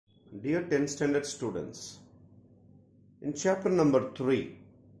Dear 10th standard students, in chapter number 3,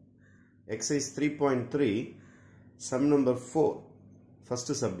 exercise 3.3, sum number 4,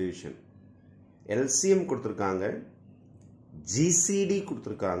 first subdivision, LCM கொடுத்திருக்காங்க, GCD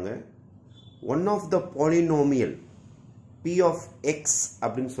கொடுத்திருக்காங்க, one of the polynomial P of X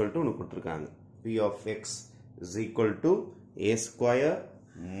அப்படின்னு சொல்லிட்டு ஒன்று கொடுத்திருக்காங்க. P of X is equal to A square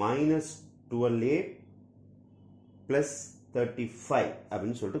minus 12A plus 35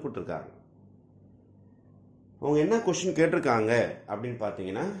 அப்படின்னு சொல்லிட்டு கொடுத்திருக்காங்க. அவங்க என்ன கொஸ்டின் கேட்டிருக்காங்க அப்படின்னு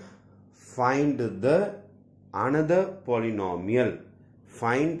பார்த்தீங்கன்னா, find the another polynomial,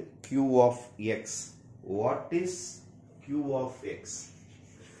 find Q of X. What is Q of X?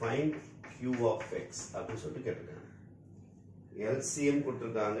 Find Q of X அப்படின்னு சொல்லிட்டு கேட்டிருக்காங்க. LCM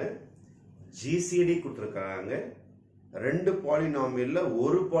கொடுத்திருக்காங்க, GCD கொடுத்திருக்காங்க, ரெண்டு பாலினாமியல்ல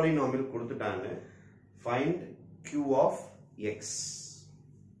ஒரு பாலினாமியல் கொடுத்துட்டாங்க. Find Q of X.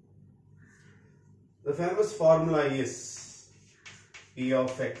 The famous formula is P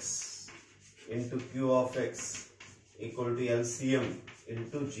of X into Q of X equal to LCM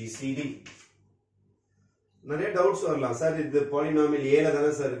into GCD. நிறைய doubts வரலாம், சார் இது பாலினாமியல் ஏல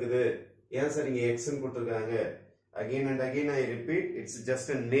தானே சார் இருக்குது, ஏன் சார் இங்க x ன்னு கொடுத்திருக்காங்க? Again and again I repeat, it's just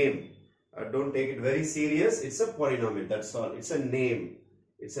a name. Don't take it very serious. It's a polynomial, that's all. It's a name.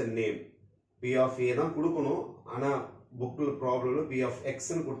 It's a name. P of A தான் கொடுக்கணும், ஆனா bookல ப்ராப்ளம்ல P of X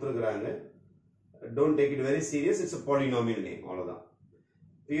ன்னு கொடுத்திருக்காங்க. Don't take it very serious. It's a polynomial name, அவ்வளவுதான்.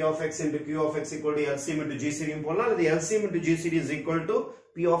 P of X into Q of X equal to LCM into GCD போடலாம், அல்லது LCM into GCD is equal to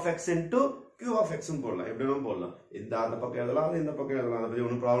P of X into Q of X போடலாம். எப்படினாலும் போடலாம். இந்த அந்த பக்கம் எழுதலாம், இந்த பக்கம் எழுதலாம், அதை பத்தி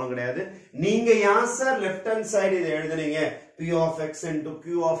ஒன்றும் ப்ராப்ளம் கிடையாது. நீங்க ஏன் சார் லெஃப்ட் ஹேண்ட் சைடு இதை எழுதுனீங்க? P of X into Q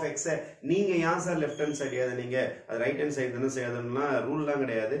of X நீங்க ஏன் சார் லெஃப்ட் ஹேண்ட் சைடு எழுதுனீங்க? அது ரைட் ஹேண்ட் சைடு தானே செய்யணும்னா ரூல்லாம்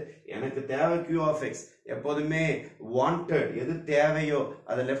கிடையாது. எனக்கு தேவை Q of X. எப்போதுமே வாண்டட் எது தேவையோ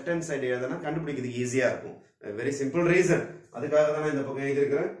அதை லெஃப்ட் ஹேண்ட் சைடு எழுதுனா கண்டுபிடிக்கிறதுக்கு ஈஸியா இருக்கும். Very simple reason. அதுக்காக தான் இந்த பக்கம்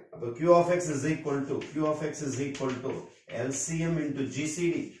எழுதியிருக்கிறேன். அப்போ Q of X is equal to LCM into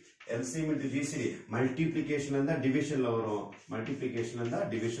GCD. LCM into GCD. Multiplication and the division la varum. Multiplication and the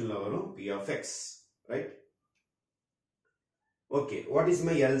division la varum. P of X. Right? Okay. What is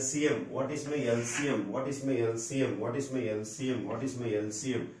my LCM? What is my LCM? What is my LCM? What is my LCM? What is my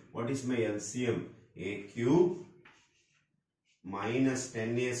LCM? What is my LCM? A cube minus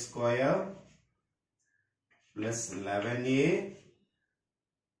 10A square plus 11A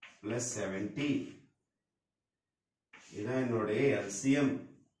plus 70. இதான் என்னோட LCM.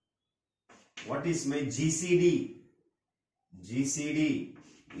 What is my GCD? GCD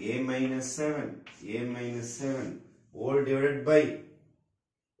A minus 7 all divided by,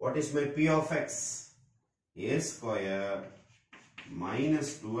 what is my P of X? A square minus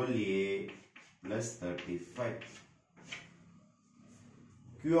 12A plus 35.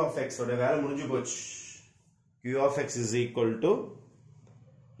 Q of X ஓட வேலை முடிஞ்சு போச்சு. Q of X is equal to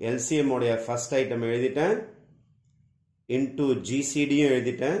LCM உடைய first item எழுதிட்டேன், into GCD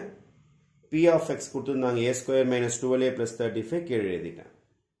எழுதிட்டேன், P of X கொடுத்திருந்தாங்க A square minus 12A plus 35 கீழே எழுதிட்டேன்.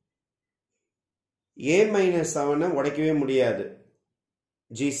 A minus 7 உடைக்கவே முடியாது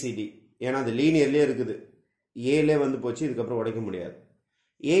GCD, ஏன்னா அது லீனியர்லேயே இருக்குது. ஏலே வந்து போச்சு, இதுக்கப்புறம் உடைக்க முடியாது.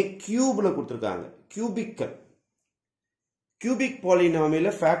 A கியூப்ல கொடுத்திருக்காங்க, கியூபிக்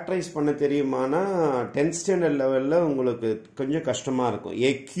பாலினாமியல ஃபேக்டரைஸ் பண்ண தெரியுமானா 10th ஸ்டாண்டர்ட் லெவல்ல உங்களுக்கு கொஞ்சம் கஷ்டமா இருக்கும்.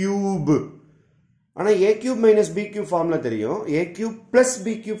 A கியூப், ஆனா A cube minus B cube formula தெரியும், A cube plus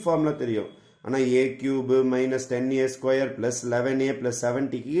B cube formula தெரியும். ஆனா A cube minus 10A square plus 11A plus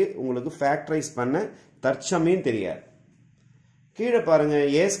 70க்கு உங்களுக்கு ஃபேக்டரைஸ் பண்ண தற்சமயம் தெரியாது. கீழே பாருங்க,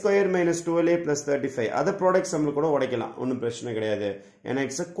 A square minus 12A plus 35, அதை ப்ராடக்ட் சம்ல கூட உடைக்கலாம், ஒன்றும் பிரச்சனை கிடையாது. ஏன்னா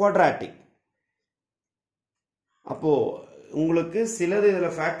இட்ஸ் அ குவாட்ராட்டிக். அப்போ உங்களுக்கு சிலது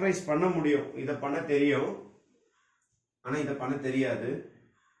இதில் ஃபேக்டரைஸ் பண்ண முடியும், இதை பண்ண தெரியும், ஆனா இதை பண்ண தெரியாது.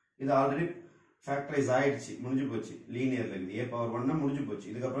 இது ஆல்ரெடி ஃபேக்டரைஸ் ஆயிடுச்சு, முடிஞ்சு போச்சு, லீனியர்ல இருக்குது. A பவர் 1 முடிஞ்சு போச்சு,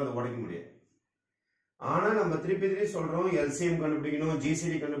 இதுக்கப்புறம் அதை உடைக்க முடியாது. ஆனா நம்ம திருப்பி சொல்றோம், LCM கண்டுபிடிக்கணும்,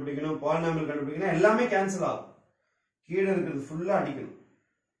 GCD கண்டுபிடிக்கணும், பாலினாமியல் கண்டுபிடிக்கணும், எல்லாமே கேன்சல் ஆகும். கீழே இருக்கிறது ஃபுல்லா அடிக்கணும்.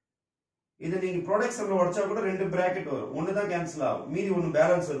 இதை நீங்க ப்ராடக்ட் சம்ல உடைச்சா கூட 2 பிராக்கெட் வரும், ஒன்னு தான் கேன்சல் ஆகும், மீதி ஒன்னு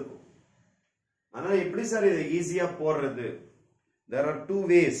பேலன்ஸ் இருக்கும். அதனால எப்படி சார் இதை ஈஸியா போடுறது? there are 2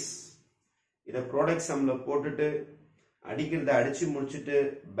 ways. இதை ப்ராடக்ட் சம்ல போட்டுட்டு அடிக்கிறத அடிச்சு முடிச்சுட்டு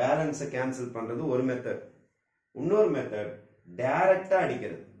பேலன்ஸை கேன்சல் பண்றது ஒரு மெத்தட். இன்னொரு மெத்தட் டைரக்டா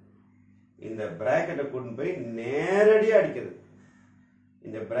அடிக்கிறது. இந்த பிராக்கெட்டை கொண்டு போய் நேரடியா அடிக்கிறது.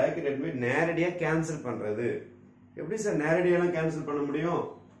 இந்த பிராக்கெட்டை போய் நேரடியா கேன்சல் பண்றது. எப்படி சார் நேரடியெல்லாம் கேன்சல் பண்ண முடியும்?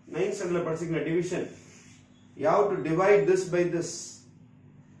 9th ஸ்டாண்டர்ட்ல படிச்சீங்களா division? You have to divide this by this.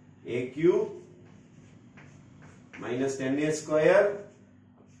 A cube minus 10A square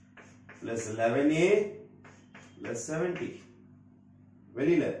plus 11a plus 70.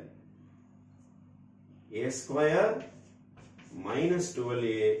 வெளியில a square minus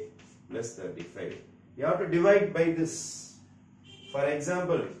 12a plus 35. You have to divide by this. For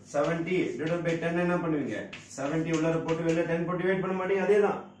example, 70 divided by 10 என்ன பண்ணுவீங்க? 70 உள்ளர போட்டு வெளியில 10 போட்டு divide பண்ண மாட்டீங்க.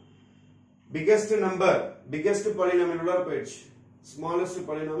 அதேதான். Biggest number, biggest polynomial உள்ளர போயிடுச்சு. Smallest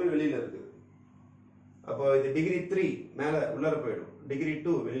polynomial வெளியில இருக்கு. அப்போ இது degree 3 மேல உள்ளர போய்டும். Degree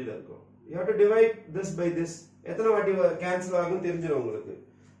 2 வெளியில இருக்கும். You have to divide this by this. எத்தனை வாட்டி cancel ஆகும் தெரிஞ்சிரும் உங்களுக்கு.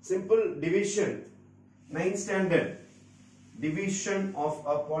 Simple division. 9th standard. Division of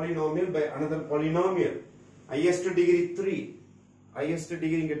a polynomial by another polynomial. Highest degree 3. Highest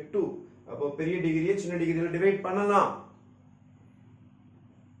degree இங்க 2. அப்போ பெரிய டிகிரியை சின்ன டிகிரியில டிவைட் பண்ணலாம்.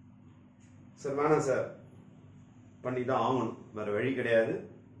 சார் வேணாம் சார். பண்ணிதான் ஆகணும். வேற வழி கிடையாது.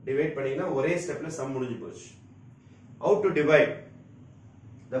 டிவைட் பண்ணீங்கன்னா ஒரே ஸ்டெப்ல சம் முடிஞ்சு போச்சு. How to divide?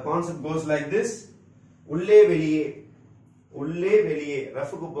 The concept goes like this. உள்ளே வெளியே உள்ளே வெளியே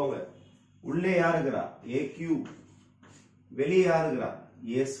ரஃப்க்கு போங்க. உள்ளே யார் இருக்கறா? a cube. வெளியே யார் இருக்கறா?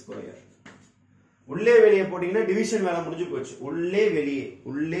 a square. உள்ளே வெளியே போடினா டிவிஷன் வேலை முடிஞ்சு போச்சு. உள்ளே வெளியே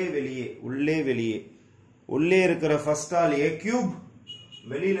உள்ளே வெளியே உள்ளே வெளியே உள்ளே இருக்கிற ஃபர்ஸ்ட் ஆல் a cube,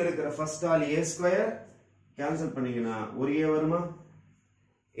 வெளியில இருக்கிற first all a square cancel பண்ணீங்கனா ஒரு a வருமா?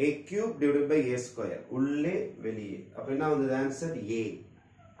 a cube divided by a square. உள்ளே வெளியே. அப்ப என்ன வந்தது ஆன்சர்? a.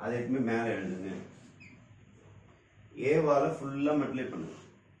 அதை எப்பவுமே மேல எழுதுங்க. a வால ஃபுல்லா மல்டிப்ளை பண்ணுங்க.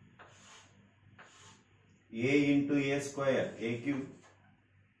 a into a square, a cube.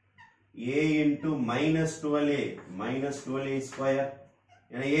 a into minus 12a square.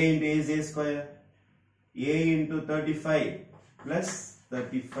 And a into a is a square. a into 35 plus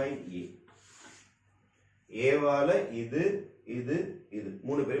 35a. a வால இது இது இது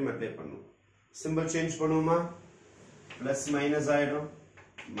மூணு பேரும் மல்டிப்ளை பண்ணனும். சிம்பல் சேஞ்ச் பண்ணுவோமா? பிளஸ் மைனஸ் ஆயிடும்,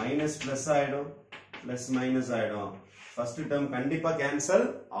 மைனஸ் பிளஸ் ஆயிடும், பிளஸ் மைனஸ் ஆயிடும். ஃபர்ஸ்ட் டேர்ம் கண்டிப்பா கேன்சல்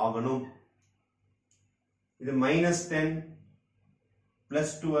ஆகணும். இது minus 10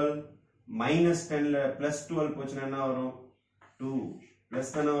 plus 12 minus 10 ல plus 12 போச்சுனா என்ன வரும்? 2 plus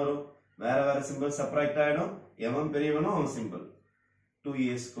தான வரும். வேற வேற சிம்பல் சப்ட்ராக்ட் ஆயிடும். எவன் பெரியவனோ அவன் symbol.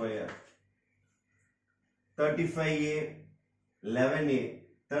 2a square. 35a 11a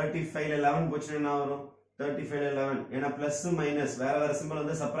 35 ல 11 போச்சுனா என்ன வரும்? 35 ல 11. ஏனா பிளஸ் மைனஸ் வேற வேற சிம்பல்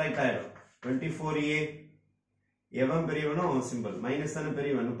வந்து சப்ட்ராக்ட் ஆயிடும். 24a எவன் பெரியவனோ அவன் சிம்பல். மைனஸ் தான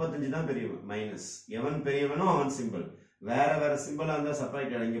பெரியவன், 35 தான் பெரியவன். மைனஸ் எவன் பெரியவனோ அவன் சிம்பல். வேற வேற சிம்பலா இருந்தா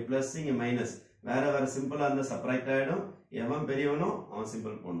சப்ட்ராக்ட் ஆயிடும். இங்க பிளஸ் இங்க மைனஸ். வேற வேற சிம்பலா இருந்தா சப்ட்ராக்ட் ஆயிடும். எவன் பெரியவனோ அவன்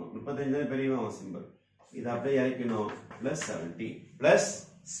சிம்பல் போடணும். 35 தான் பெரியவன் அவன் சிம்பல். இத அப்படியே இறக்கணும். plus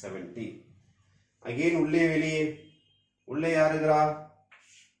 70. அகைன் உள்ளே வெளியே. உள்ளே யார் இருக்கறா?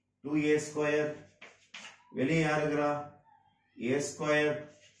 2a square. வெளியே யார் இருக்கறா? a square.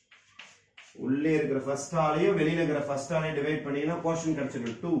 உள்ளே இருக்கிற ஃபர்ஸ்ட் ஆளையும் வெளியில இருக்கிற ஃபர்ஸ்ட் ஆளையும் டிவைட் பண்ணீங்கன்னா கோஷன்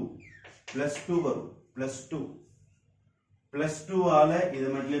கிடைச்சிடும். 2 plus 2 வரும். plus 2 plus 2 ஆல இத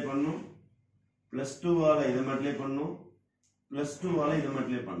மல்டிப்ளை பண்ணனும். plus 2 ஆல இத மல்டிப்ளை பண்ணனும். plus 2 ஆல இத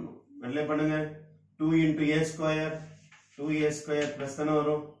மல்டிப்ளை பண்ணனும். மல்டிப்ளை பண்ணுங்க. 2 into a square 2a square plus தான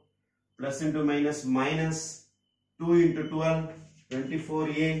வரும். plus into minus minus 2 into 12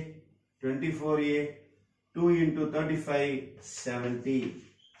 24a 24a 2 into 35 70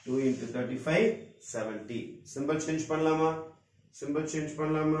 2 into 35 70. Symbol change பண்ணலாமா? Symbol change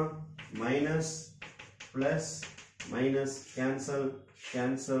பண்ணலாமா? minus plus minus cancel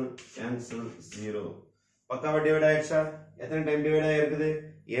cancel cancel 0. பக்காவா டிவைட் ஆயிடுச்சா? எத்தனை டைம் டிவைட் ஆயிருக்குது?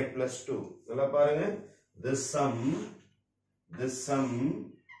 a plus 2. நல்லா பாருங்க. This sum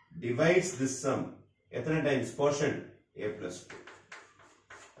divides this sum. எத்தனை times quotient? a plus 2.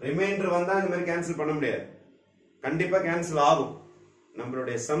 Reminder வந்தா இந்த மாதிரி கேன்சல் பண்ண முடியாது. கண்டிப்பா கேன்சல் ஆகும்.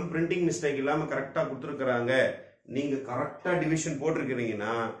 நம்மளுடைய சம் பிரிண்டிங் மிஸ்டேக் இல்லாம கரெக்டா கொடுத்திருக்காங்க. நீங்க கரெக்டா டிவிஷன்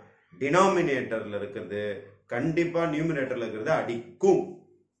போட்டுருக்கீங்கன்னா டினாமினேட்டர்ல இருக்கிறது கண்டிப்பா நியூமரேட்டர்ல இருக்கிறது அடிக்கும்.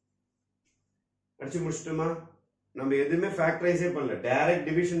 அடிச்சு முடிச்சிட்டோமா? நம்ம எதுவுமே ஃபேக்டரைஸே பண்ணல. டைரக்ட்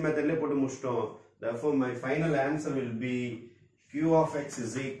டிவிஷன் மெத்தட்ல போட்டு முடிச்சிட்டோம். therefore my final answer will be q of x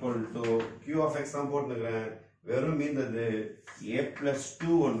is equal to q of x தான் போட்டுக்கிறேன். வெறும் மீந்தது a plus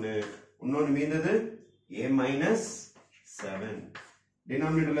 2 ஒன்னு, இன்னொன்னு மீந்தது a minus 7.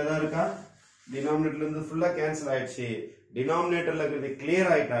 டினாமினேட்டர்ல தான் இருக்கா? டினாமினேட்டர்ல இருந்து ஃபுல்லா கேன்சல் ஆயிடுச்சு. டினாமினேட்டர்ல இருக்கிறது கிளியர்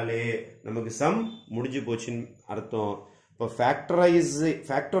ஆயிட்டாலே நமக்கு சம் முடிஞ்சு போச்சுன்னு அர்த்தம். இப்போ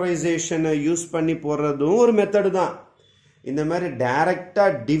ஃபேக்டரைசேஷனை யூஸ் பண்ணி போறதும் ஒரு மெத்தட் தான். இந்த மாதிரி டைரக்டா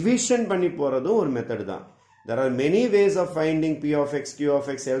டிவிஷன் பண்ணி போறதும் ஒரு மெத்தட் தான். There are many ways of finding p of x, q of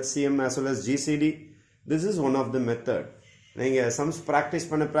x, LCM as well as GCD. This is one of the method. நீங்கள் சம்ஸ்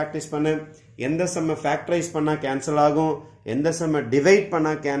ப்ராக்டிஸ் பண்ண எந்த சம்மை ஃபேக்டரைஸ் பண்ணால் கேன்சல் ஆகும், எந்த சம்மை டிவைட்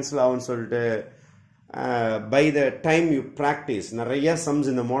பண்ணால் கேன்சல் ஆகும்னு சொல்லிட்டு by the time you practice நிறைய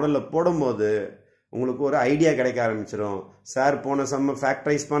சம்ஸ் இந்த மாடலில் போடும்போது உங்களுக்கு ஒரு ஐடியா கிடைக்க ஆரம்பிச்சிடும். சார் போன சம்மை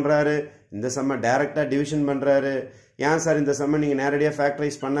ஃபேக்டரைஸ் பண்ணுறாரு, இந்த சம்மை டைரெக்டாக டிவிஷன் பண்ணுறாரு, ஏன் சார் இந்த சம்மை நீங்கள் நேரடியாக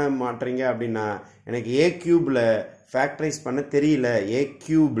ஃபேக்டரைஸ் பண்ண மாட்டீங்க அப்படின்னா, எனக்கு ஏ கியூபில் ஃபேக்டரைஸ் பண்ண தெரியல, ஏ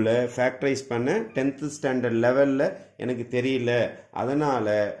கியூபில் ஃபேக்டரைஸ் பண்ண 10th ஸ்டாண்டர்ட் லெவலில் எனக்கு தெரியல,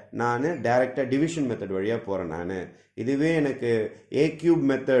 அதனால் நான் டைரெக்டாக டிவிஷன் மெத்தட் வழியாக போகிறேன். இதுவே எனக்கு a cube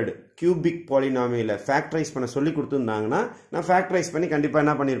method cubic பாலினாமியில் factorise பண்ண சொல்லி கொடுத்துருந்தாங்கன்னா நான் ஃபேக்டரைஸ் பண்ணி கண்டிப்பாக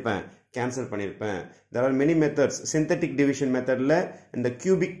என்ன பண்ணியிருப்பேன், கேன்சல் பண்ணியிருப்பேன். there are many methods. synthetic division மெத்தடில் இந்த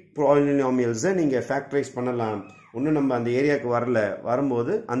கியூபிக் பாலினாமியல்ஸை நீங்கள் ஃபேக்டரைஸ் பண்ணலாம். இன்னும் நம்ம அந்த ஏரியாவுக்கு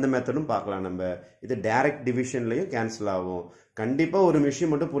வரும்போது அந்த மெத்தடும் பார்க்கலாம். நம்ம இது டைரக்ட் டிவிஷன்லையும் கேன்சல் ஆகும். கண்டிப்பாக ஒரு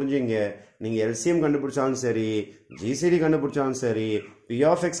விஷயம் மட்டும் புரிஞ்சுங்க, நீங்கள் எல்சிஎம் கண்டுபிடிச்சாலும் சரி, ஜிசிடி கண்டுபிடிச்சாலும் சரி, பி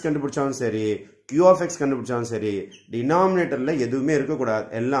ஆஃப் எக்ஸ் கண்டுபிடிச்சாலும் சரி, கியூ ஆஃப் எக்ஸ் கண்டுபிடிச்சாலும் சரி, டினாமினேட்டரில் எதுவுமே இருக்கக்கூடாது,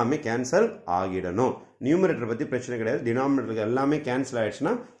 எல்லாமே கேன்சல் ஆகிடணும். நியூமரேட்டர் பற்றி பிரச்சனை கிடையாது, டினாமினேட்டருக்கு எல்லாமே கேன்சல்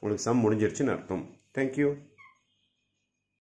ஆகிடுச்சுன்னா உங்களுக்கு சம் முடிஞ்சிருச்சுன்னு அர்த்தம். தேங்க்யூ.